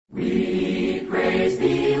praise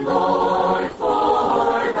thee, Lord,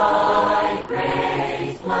 for thy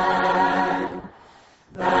great plan,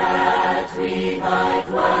 that we thy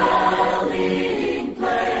dwelling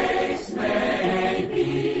place may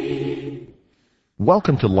be.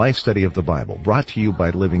 Welcome to Life Study of the Bible, brought to you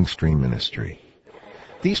by Living Stream Ministry.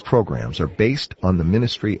 These programs are based on the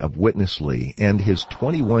ministry of Witness Lee and his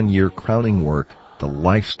 21-year crowning work, The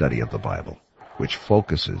Life Study of the Bible, which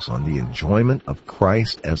focuses on the enjoyment of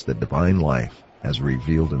Christ as the divine life as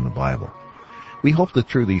revealed in the Bible. We hope that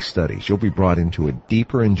through these studies you'll be brought into a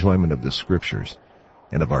deeper enjoyment of the Scriptures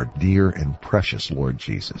and of our dear and precious Lord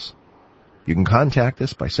Jesus. You can contact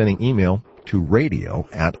us by sending email to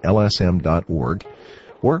radio@lsm.org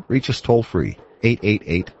or reach us toll-free,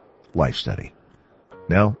 888-LIFE-STUDY.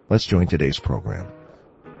 Now, let's join today's program.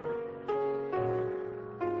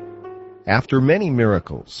 After many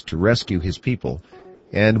miracles to rescue his people,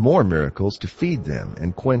 and more miracles to feed them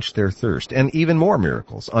and quench their thirst, and even more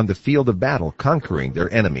miracles on the field of battle conquering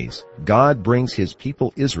their enemies, God brings his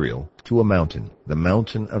people Israel to a mountain, the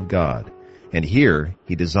mountain of God, and here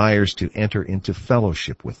he desires to enter into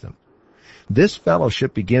fellowship with them. This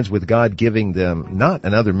fellowship begins with God giving them not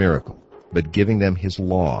another miracle, but giving them his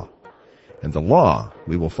law. And the law,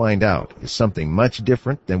 we will find out, is something much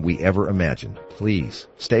different than we ever imagined. Please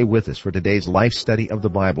stay with us for today's Life Study of the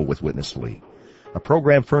Bible with Witness Lee, a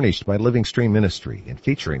program furnished by Living Stream Ministry and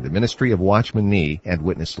featuring the ministry of Watchman Nee and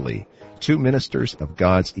Witness Lee, two ministers of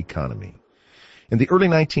God's economy. In the early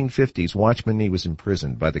 1950s, Watchman Nee was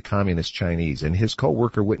imprisoned by the Communist Chinese, and his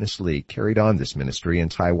co-worker Witness Lee carried on this ministry in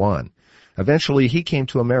Taiwan. Eventually, he came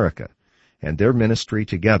to America, and their ministry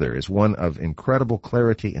together is one of incredible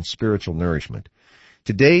clarity and spiritual nourishment.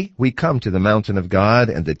 Today, we come to the mountain of God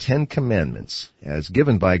and the Ten Commandments, as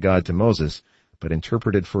given by God to Moses, but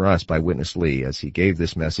interpreted for us by Witness Lee as he gave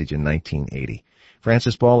this message in 1980.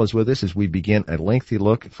 Francis Ball is with us as we begin a lengthy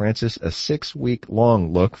look, Francis, a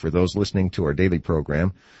 6-week-long look for those listening to our daily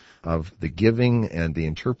program of the giving and the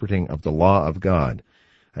interpreting of the law of God.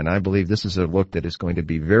 And I believe this is a look that is going to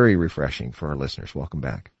be very refreshing for our listeners. Welcome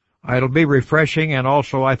back. It'll be refreshing and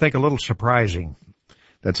also, I think, a little surprising.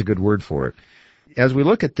 That's a good word for it. As we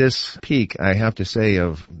look at this peak, I have to say,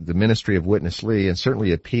 of the ministry of Witness Lee, and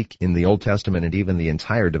certainly a peak in the Old Testament and even the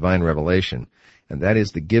entire divine revelation, and that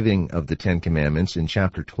is the giving of the Ten Commandments in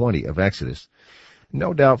chapter 20 of Exodus.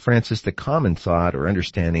 No doubt, Francis, the common thought or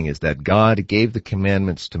understanding is that God gave the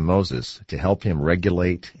commandments to Moses to help him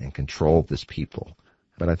regulate and control this people.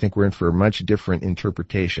 But I think we're in for a much different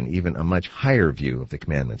interpretation, even a much higher view of the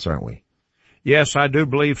commandments, aren't we? Yes, I do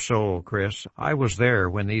believe so, Chris. I was there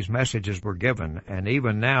when these messages were given, and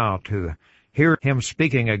even now to hear him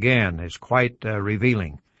speaking again is quite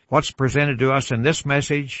revealing. What's presented to us in this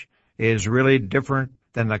message is really different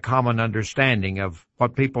than the common understanding of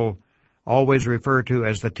what people always refer to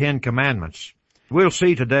as the Ten Commandments. We'll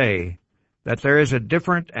see today that there is a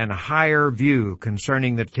different and higher view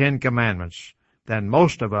concerning the Ten Commandments than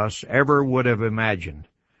most of us ever would have imagined.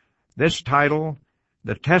 This title,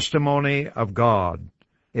 The Testimony of God,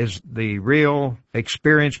 is the real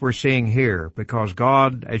experience we're seeing here, because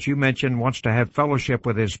God, as you mentioned, wants to have fellowship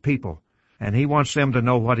with his people, and he wants them to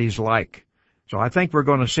know what he's like. So I think we're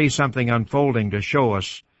going to see something unfolding to show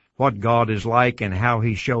us what God is like and how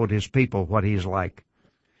he showed his people what he's like.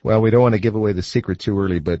 Well, we don't want to give away the secret too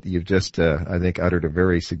early, but you've just, I think, uttered a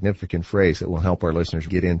very significant phrase that will help our listeners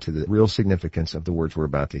get into the real significance of the words we're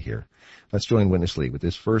about to hear. Let's join Witness Lee with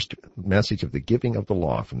this first message of the giving of the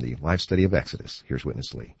law from the Life Study of Exodus. Here's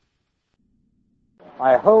Witness Lee.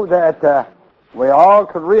 I hope that we all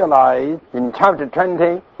could realize in chapter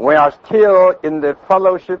 20 we are still in the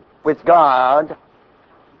fellowship with God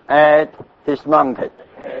at his mountain.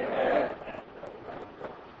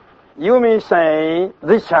 You may say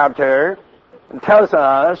this chapter tells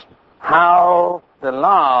us how the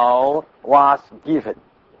law was given.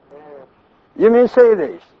 You may say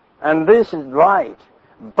this, and this is right,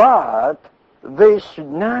 but this should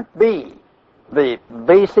not be the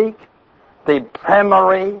basic, the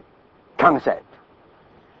primary concept.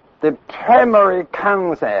 The primary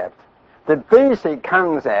concept, the basic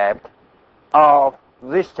concept of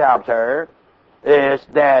this chapter is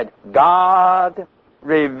that God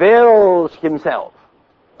reveals himself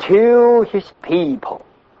to his people,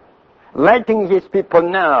 letting his people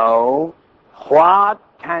know what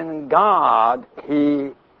kind of God he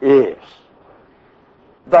is.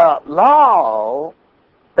 The law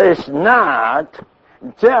is not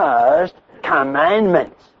just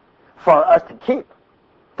commandments for us to keep.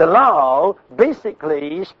 The law,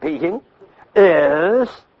 basically speaking, is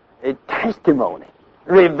a testimony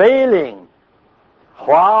revealing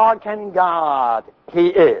what kind of God he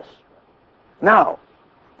is. Now,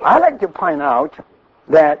 I like to point out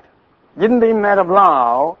that in the matter of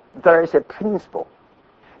law, there is a principle.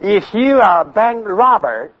 If you are a bank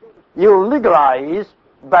robber, you legalize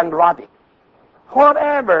bank robbing.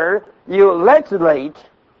 Whatever you legislate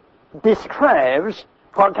describes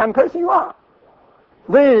what kind of person you are.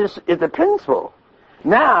 This is the principle.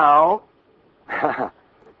 Now,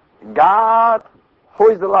 God, who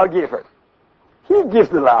is the lawgiver, He gives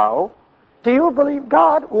the law. Do you believe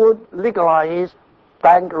God would legalize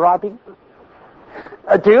bank robbing?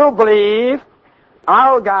 Do you believe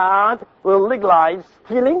our God will legalize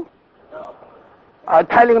stealing?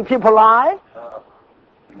 Telling people lie?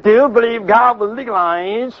 Do you believe God will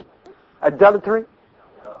legalize adultery?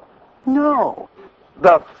 No.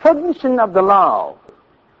 The function of the law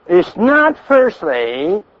is not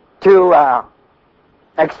firstly to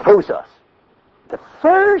expose us. The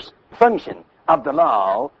first function of the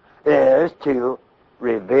law is to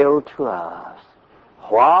reveal to us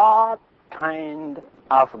what kind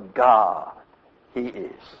of God He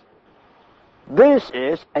is. This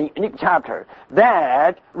is a unique chapter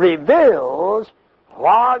that reveals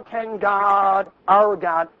what kind God, our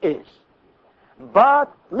God, is.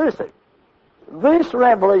 But listen, this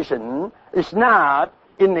revelation is not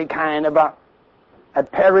in the kind of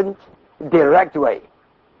apparent, direct way.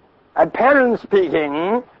 Apparently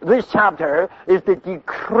speaking, this chapter is the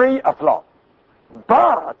decree of law.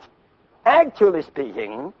 But, actually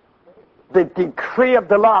speaking, the decree of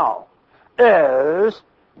the law is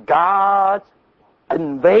God's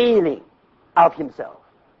unveiling of Himself.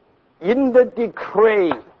 In the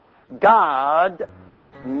decree, God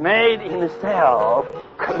made Himself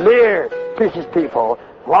clear to His people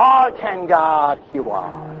what kind God He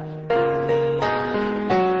was.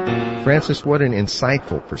 Francis, what an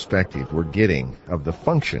insightful perspective we're getting of the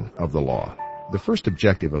function of the law. The first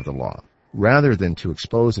objective of the law, rather than to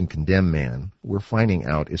expose and condemn man, we're finding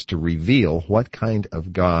out is to reveal what kind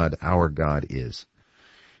of God our God is.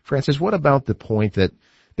 Francis, what about the point that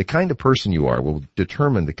the kind of person you are will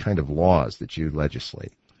determine the kind of laws that you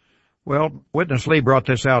legislate? Well, Witness Lee brought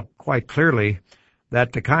this out quite clearly,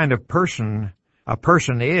 that the kind of person a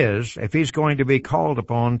person is, if he's going to be called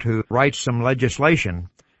upon to write some legislation,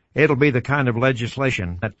 it'll be the kind of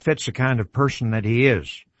legislation that fits the kind of person that he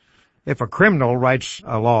is. If a criminal writes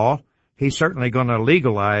a law, he's certainly going to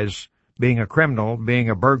legalize being a criminal, being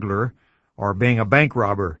a burglar, or being a bank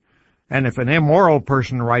robber. And if an immoral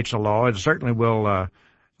person writes a law, it certainly will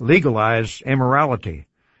legalize immorality.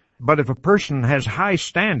 But if a person has high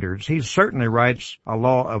standards, he certainly writes a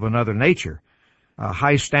law of another nature, a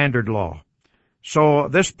high standard law. So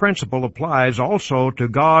this principle applies also to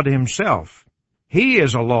God Himself. He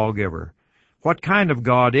is a lawgiver. What kind of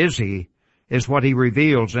God is He is what He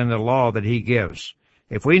reveals in the law that He gives.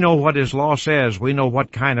 If we know what His law says, we know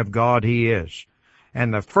what kind of God He is.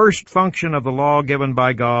 And the first function of the law given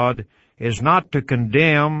by God is not to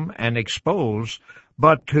condemn and expose,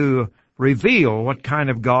 but to reveal what kind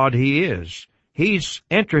of God He is. He's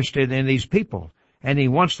interested in these people, and He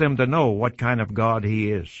wants them to know what kind of God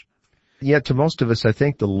He is. Yet to most of us, I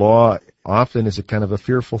think the law often is a kind of a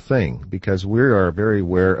fearful thing, because we are very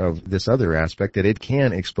aware of this other aspect, that it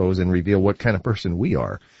can expose and reveal what kind of person we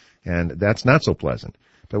are. And that's not so pleasant.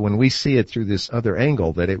 But when we see it through this other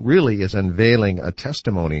angle, that it really is unveiling a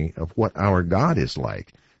testimony of what our God is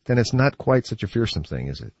like, then it's not quite such a fearsome thing,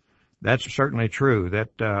 is it? That's certainly true.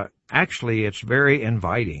 That actually it's very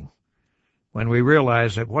inviting when we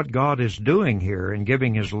realize that what God is doing here in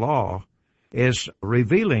giving His law is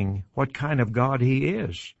revealing what kind of God He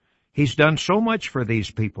is. He's done so much for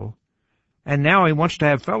these people, and now He wants to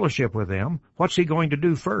have fellowship with them. What's He going to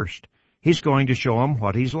do first? He's going to show them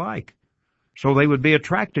what He's like, so they would be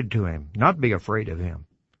attracted to Him, not be afraid of Him.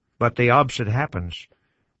 But the opposite happens.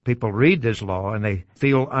 People read this law and they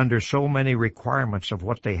feel under so many requirements of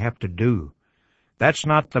what they have to do. That's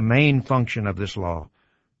not the main function of this law,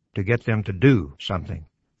 to get them to do something,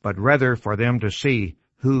 but rather for them to see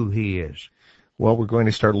who He is. Well, we're going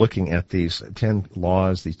to start looking at these 10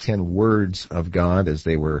 laws, these 10 words of God as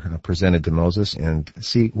they were presented to Moses, and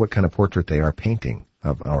see what kind of portrait they are painting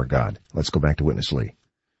of our God. Let's go back to Witness Lee.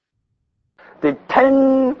 The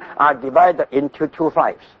 10 are divided into 2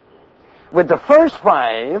 fives. With the first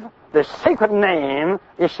 5, the sacred name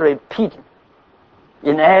is repeated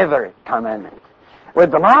in every commandment. With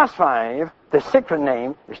the last 5, the sacred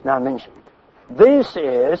name is not mentioned. This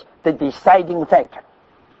is the deciding factor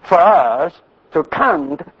for us to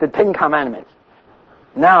count the 10 commandments.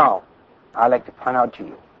 Now, I'd like to point out to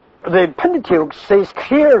you. The Pentateuch says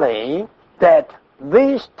clearly that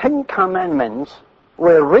these 10 commandments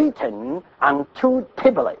were written on 2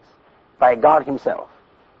 tablets by God Himself.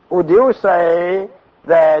 Would you say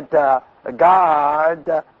that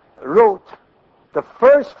God wrote the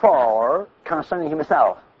first 4 concerning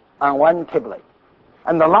himself on one tablet,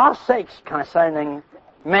 and the last 6 concerning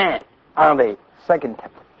man on the second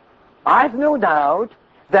tablet? I have no doubt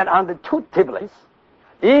that on the 2 tablets,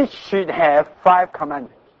 each should have 5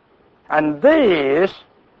 commandments. And this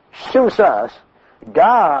shows us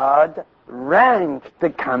God ranked the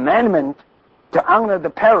commandment to honor the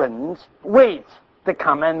parents with the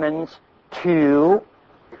commandments to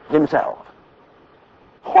himself.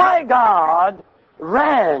 Why God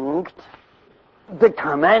ranked the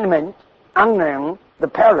commandment honoring the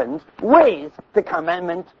parents with the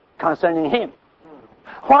commandment concerning him?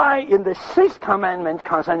 Why in the 6th commandment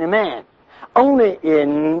concerning man, only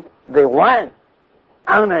in the 1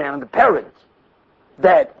 honoring the parents,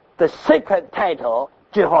 that the sacred title,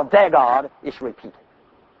 Jehovah thy God, is repeated?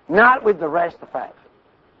 Not with the rest of it.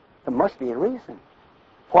 There must be a reason.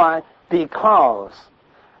 Why? Because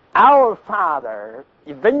our Father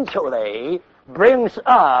eventually brings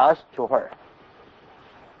us to earth.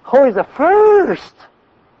 Who is the first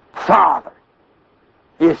father?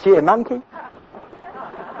 Is he a monkey?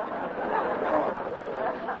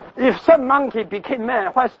 If some monkey became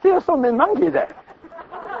man, why still so many monkeys there?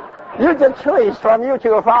 You just trace from you to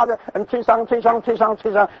your father and trace on.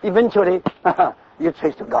 Eventually, you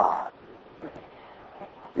trace to God.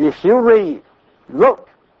 If you read Luke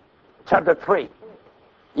chapter 3,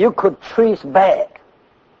 you could trace back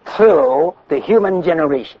through the human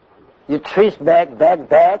generation. You trace back,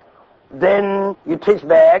 then you trace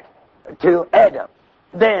back to Adam.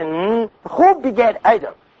 Then, who begat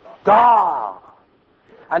Adam? God.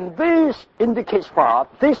 And this indicates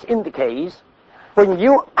what? This indicates when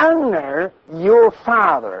you honor your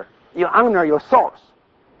father, you honor your source.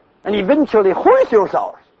 And eventually, who is your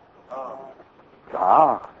source?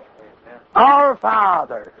 God. Our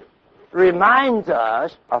Father reminds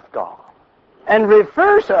us of God and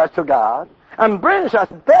refers us to God and brings us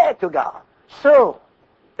back to God. So,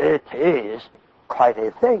 it is quite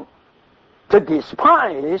a thing. To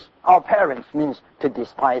despise our parents means to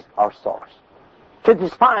despise our source, to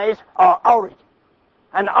despise our origin.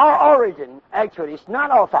 And our origin actually is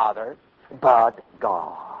not our Father, but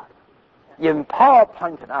God. And Paul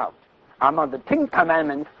pointed out, among the 10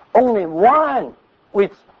 commandments, only one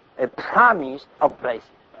with a promise of blessing.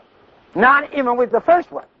 Not even with the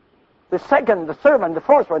first one. The second, the third one, the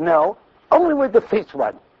fourth one, no. Only with the 5th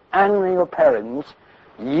one. Honoring your parents,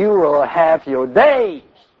 you will have your days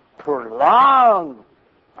prolonged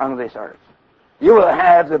on this earth. You will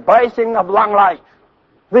have the blessing of long life.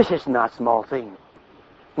 This is not small thing.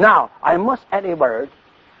 Now, I must add a word.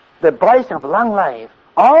 The blessing of long life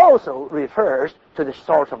also refers to the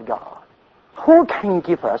source of God. Who can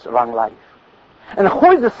give us long life? And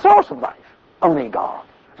who is the source of life? Only God.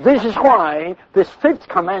 This is why this 5th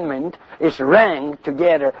commandment is ranked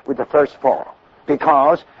together with the first 4,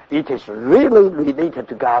 because it is really related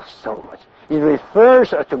to God so much. It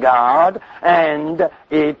refers us to God, and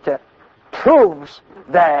it proves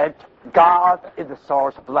that God is the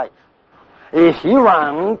source of life. If you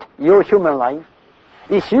want your human life,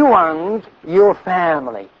 if you want your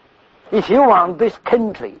family, if you want this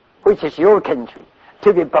country, which is your country,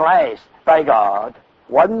 to be blessed by God,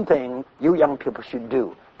 one thing you young people should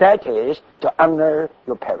do, that is to honor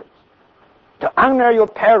your parents. To honor your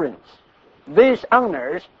parents. This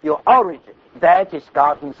honors your origin. That is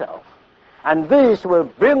God himself. And this will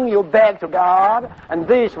bring you back to God, and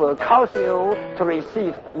this will cause you to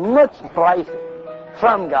receive much blessing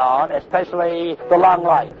from God, especially the long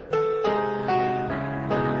life.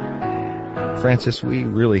 Francis, we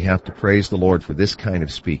really have to praise the Lord for this kind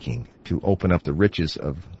of speaking, to open up the riches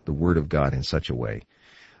of the Word of God in such a way.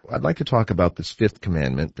 I'd like to talk about this 5th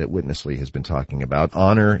commandment that Witness Lee has been talking about.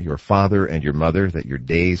 Honor your father and your mother, that your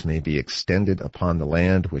days may be extended upon the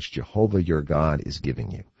land which Jehovah your God is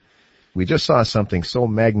giving you. We just saw something so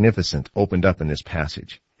magnificent opened up in this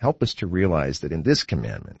passage. Help us to realize that in this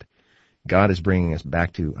commandment, God is bringing us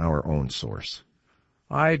back to our own source.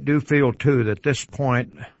 I do feel, too, that this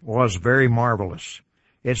point was very marvelous.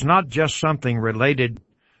 It's not just something related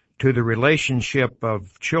to the relationship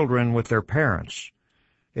of children with their parents.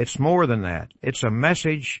 It's more than that. It's a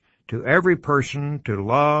message to every person to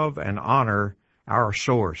love and honor our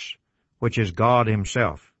source, which is God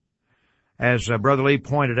himself. As Brother Lee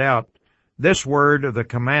pointed out, this word of the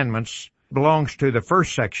commandments belongs to the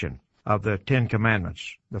first section of the 10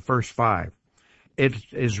 commandments, the first 5. It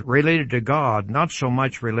is related to God, not so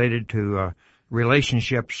much related to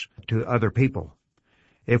relationships to other people.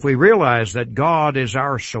 If we realize that God is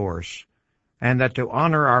our source, and that to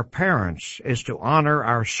honor our parents is to honor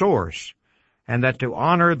our source, and that to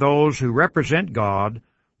honor those who represent God,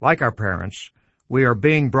 like our parents, we are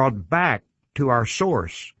being brought back to our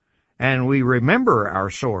source, and we remember our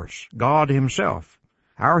source, God Himself.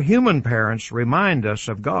 Our human parents remind us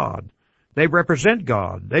of God. They represent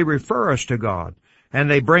God. They refer us to God, and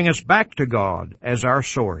they bring us back to God as our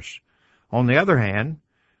source. On the other hand,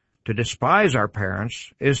 to despise our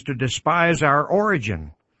parents is to despise our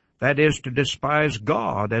origin. That is, to despise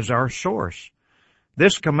God as our source.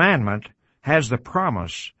 This commandment has the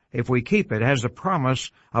promise, if we keep it, has the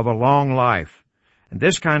promise of a long life. And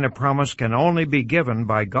this kind of promise can only be given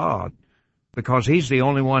by God, because He's the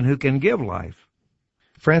only one who can give life.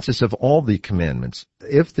 Francis, of all the commandments,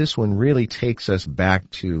 if this one really takes us back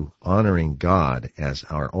to honoring God as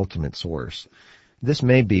our ultimate source, this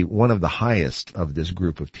may be one of the highest of this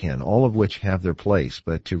group of 10, all of which have their place,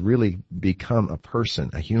 but to really become a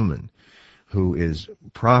person, a human, who is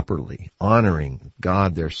properly honoring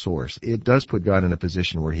God, their source, it does put God in a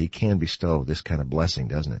position where He can bestow this kind of blessing,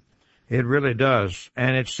 doesn't it? It really does,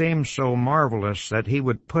 and it seems so marvelous that He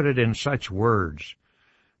would put it in such words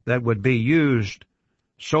that would be used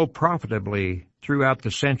so profitably throughout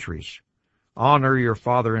the centuries. Honor your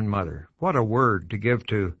father and mother. What a word to give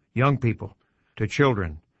to young people, to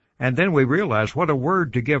children. And then we realize what a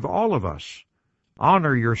word to give all of us.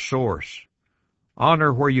 Honor your source.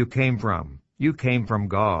 Honor where you came from. You came from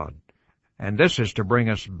God. And this is to bring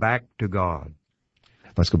us back to God.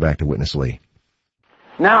 Let's go back to Witness Lee.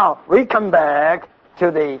 Now, we come back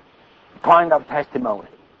to the point of testimony.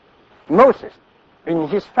 Moses, in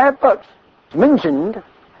his 5 books, mentioned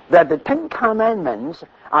that the 10 Commandments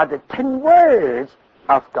are the 10 words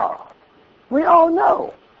of God. We all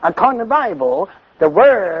know, according to the Bible, the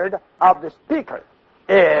word of the speaker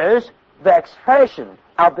is the expression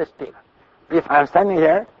of the speaker. If I'm standing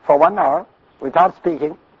here for 1 hour without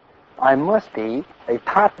speaking, I must be a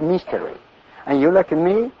top mystery. And you look at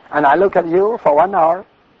me, and I look at you for 1 hour,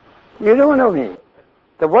 you don't know me.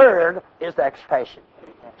 The word is the expression.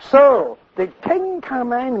 So, the 10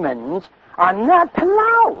 Commandments are not 10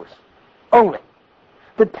 laws only.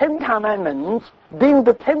 The 10 Commandments, being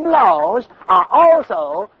the 10 laws, are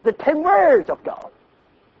also the 10 words of God.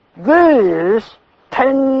 These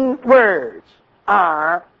 10 words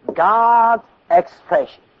are God's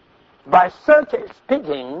expression. By such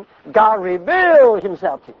speaking, God revealed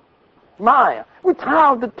Himself to you.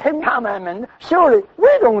 Without the 10 Commandments, surely we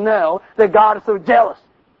don't know that God is so jealous.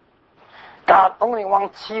 God only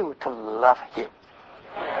wants you to love Him.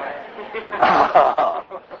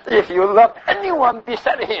 If you love anyone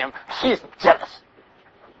beside Him, He's jealous.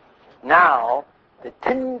 Now, the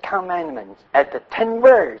 10 Commandments and the 10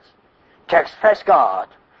 words to express God,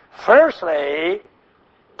 firstly,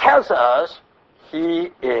 tells us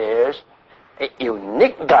He is a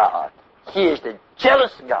unique God. He is the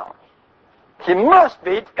jealous God. He must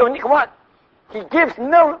be the unique one. He gives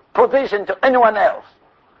no position to anyone else.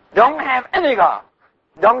 Don't have any God.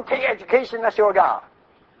 Don't take education as your God.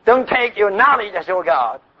 Don't take your knowledge as your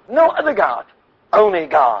God. No other God. Only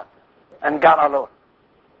God. And God alone.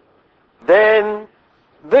 Then,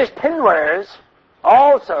 these 10 words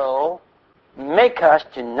also make us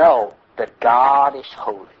to know that God is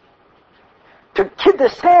holy. To keep the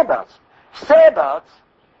Sabbath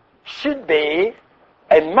should be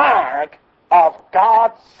a mark of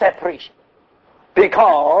God's separation.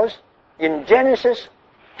 Because in Genesis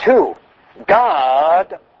 2,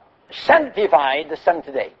 God sanctified the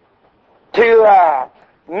seventh day to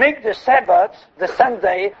make the Sabbath, the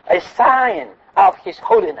Sunday, a sign of His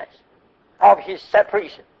holiness, of His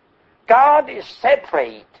separation. God is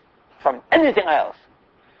separate from anything else.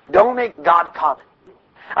 Don't make God common.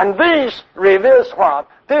 And this reveals what?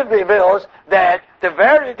 This reveals that the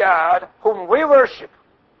very God whom we worship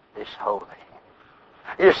is holy.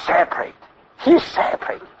 Is separate. He's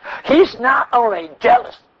separate. He's not only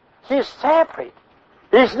jealous, He's separate.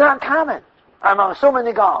 He's not common among so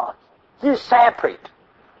many gods. He's separate.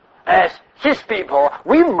 As His people,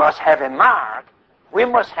 we must have a mark. We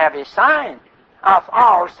must have a sign of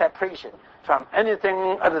our separation from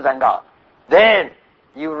anything other than God. Then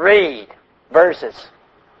you read verses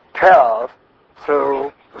 12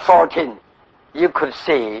 through 14. You could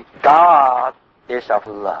see God is of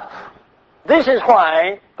love. This is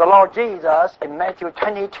why the Lord Jesus in Matthew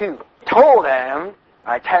 22 told them,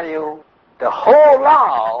 I tell you, the whole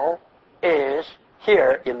law is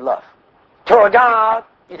here in love. To God,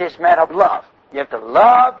 it is made of love. You have to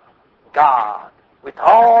love God with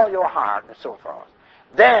all your heart and so forth.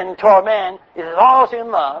 Then, to a man, it is also in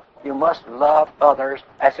love. You must love others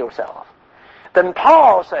as yourself. Then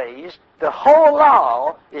Paul says, the whole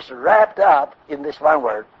law is wrapped up in this one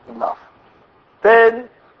word, love. Then,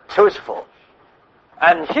 truthful.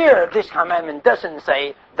 And here, this commandment doesn't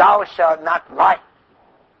say, thou shalt not lie,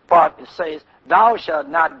 but it says, thou shalt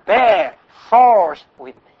not bear false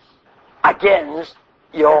witness against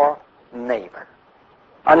your neighbor.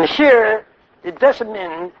 And here, it doesn't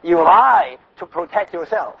mean you lie to protect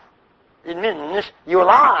yourself. It means you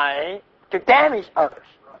lie to damage others.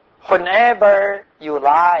 Whenever you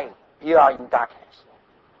lie, you are in darkness.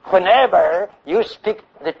 Whenever you speak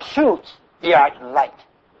the truth, you are in light.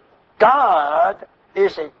 God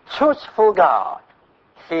is a truthful God.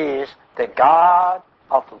 He is the God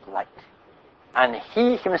of light. And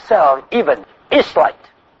He Himself even is light.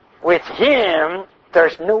 With Him,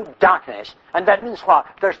 there's no darkness. And that means what?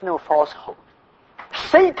 There's no falsehood.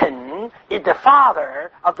 Satan is the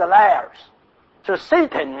father of the liars. So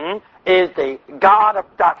Satan is the God of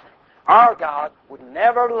darkness. Our God would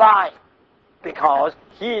never lie because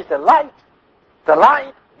He is the light. The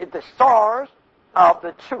light is the source of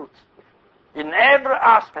the truth. In every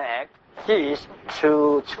aspect, He is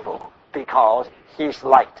truthful because He is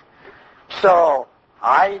light. So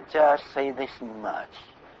I just say this much.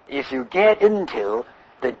 If you get into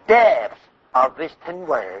the depth of these 10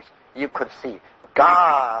 words, you could see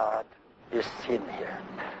God is seen here.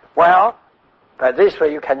 Well, by this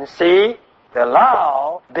way you can see the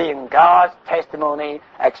law being God's testimony,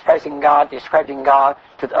 expressing God, describing God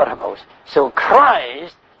to the uttermost. So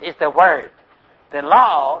Christ is the Word. The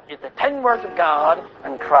law is the 10 words of God,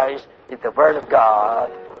 and Christ is the Word of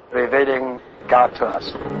God, revealing God to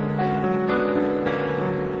us.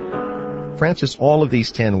 Francis, all of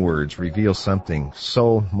these 10 words reveal something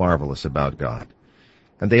so marvelous about God.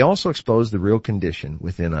 And they also expose the real condition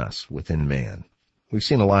within us, within man. We've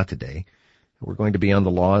seen a lot today. We're going to be on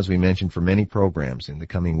the law, as we mentioned, for many programs in the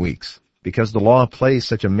coming weeks, because the law plays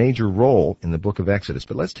such a major role in the book of Exodus.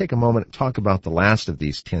 But let's take a moment and talk about the last of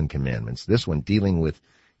these 10 commandments, this one dealing with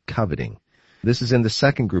coveting. This is in the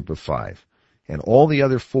second group of 5, and all the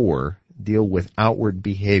other 4 deal with outward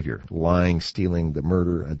behavior, lying, stealing, the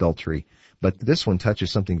murder, adultery. But this one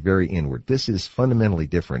touches something very inward. This is fundamentally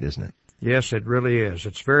different, isn't it? Yes, it really is.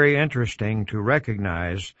 It's very interesting to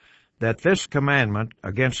recognize that this commandment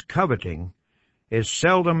against coveting is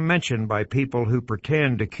seldom mentioned by people who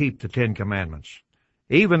pretend to keep the 10 Commandments.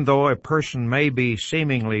 Even though a person may be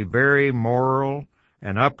seemingly very moral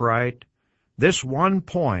and upright, this one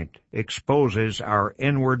point exposes our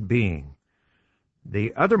inward being.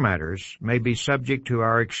 The other matters may be subject to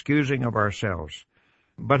our excusing of ourselves.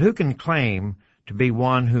 But who can claim to be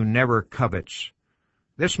one who never covets?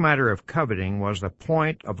 This matter of coveting was the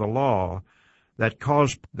point of the law that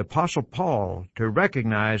caused the Apostle Paul to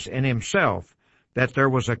recognize in himself that there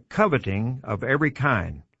was a coveting of every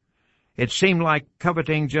kind. It seemed like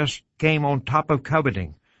coveting just came on top of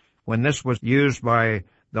coveting when this was used by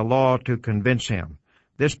the law to convince him.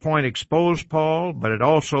 This point exposed Paul, but it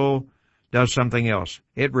also does something else.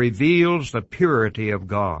 It reveals the purity of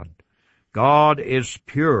God. God is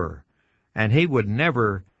pure, and He would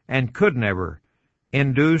never and could never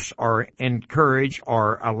induce or encourage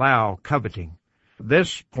or allow coveting.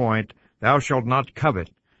 This point, thou shalt not covet,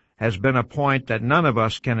 has been a point that none of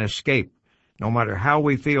us can escape. No matter how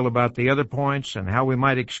we feel about the other points and how we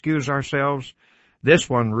might excuse ourselves, this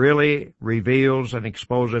one really reveals and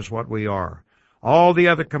exposes what we are. All the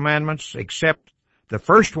other commandments, except the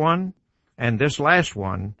first one and this last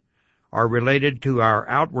one, are related to our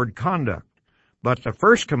outward conduct. But the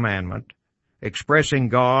first commandment, expressing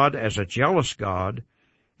God as a jealous God,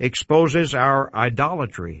 exposes our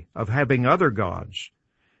idolatry of having other gods.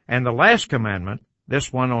 And the last commandment,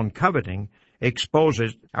 this one on coveting,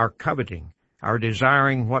 exposes our coveting, our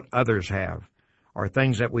desiring what others have, or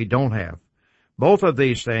things that we don't have. Both of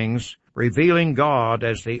these things revealing God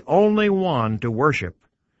as the only one to worship,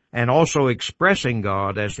 and also expressing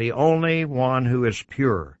God as the only one who is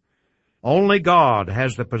pure. Only God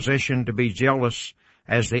has the position to be jealous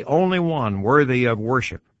as the only one worthy of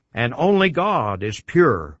worship, and only God is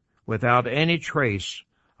pure without any trace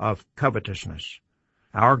of covetousness.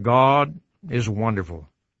 Our God is wonderful.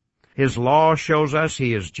 His law shows us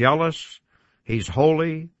He is jealous, He's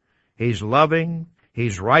holy, He's loving,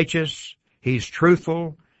 He's righteous, He's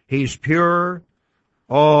truthful, He's pure.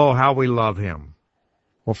 Oh, how we love Him.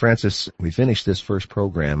 Well, Francis, we finished this first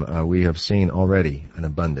program. We have seen already an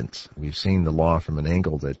abundance. We've seen the law from an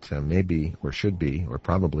angle that maybe, or should be, or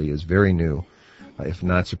probably is very new, if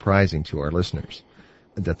not surprising to our listeners.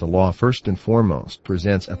 That the law, first and foremost,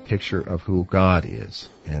 presents a picture of who God is,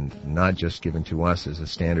 and not just given to us as a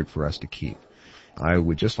standard for us to keep. I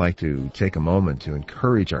would just like to take a moment to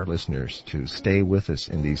encourage our listeners to stay with us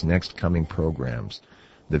in these next coming programs.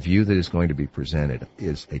 The view that is going to be presented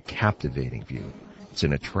is a captivating view. It's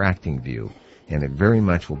an attracting view, And it very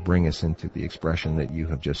much will bring us into the expression that you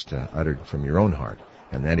have just uttered from your own heart.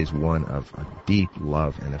 And that is one of a deep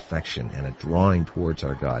love and affection and a drawing towards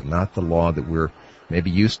our God, not the law that we're maybe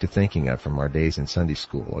used to thinking of from our days in Sunday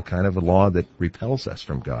school, a kind of a law that repels us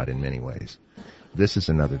from God in many ways. This is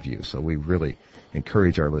another view, so we really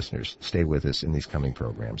encourage our listeners to stay with us in these coming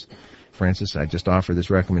programs. Francis, I just offer this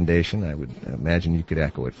recommendation. I would imagine you could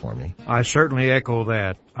echo it for me. I certainly echo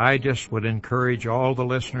that. I just would encourage all the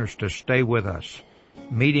listeners to stay with us,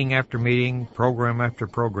 meeting after meeting, program after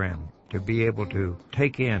program, to be able to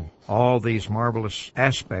take in all these marvelous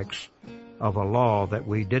aspects of a law that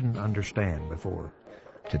we didn't understand before.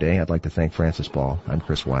 Today, I'd like to thank Francis Ball. I'm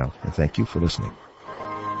Chris Wilde, and thank you for listening.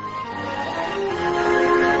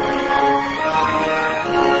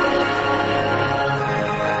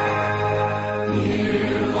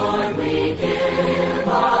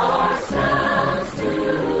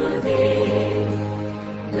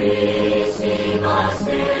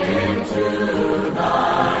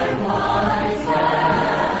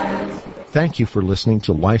 Thank you for listening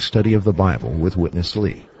to Life Study of the Bible with Witness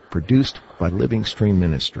Lee, produced by Living Stream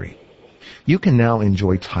Ministry. You can now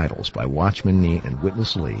enjoy titles by Watchman Nee and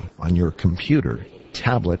Witness Lee on your computer,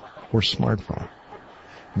 tablet, or smartphone.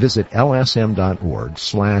 Visit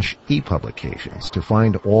lsm.org/epublications to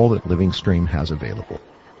find all that Living Stream has available.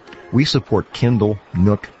 We support Kindle,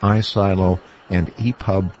 Nook, iSilo, and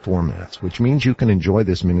EPUB formats, which means you can enjoy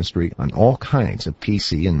this ministry on all kinds of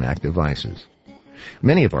PC and Mac devices.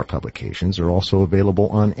 Many of our publications are also available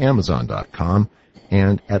on Amazon.com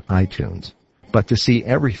and at iTunes. But to see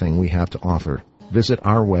everything we have to offer, visit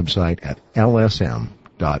our website at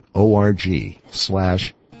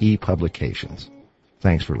lsm.org/epublications.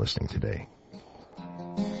 Thanks for listening today.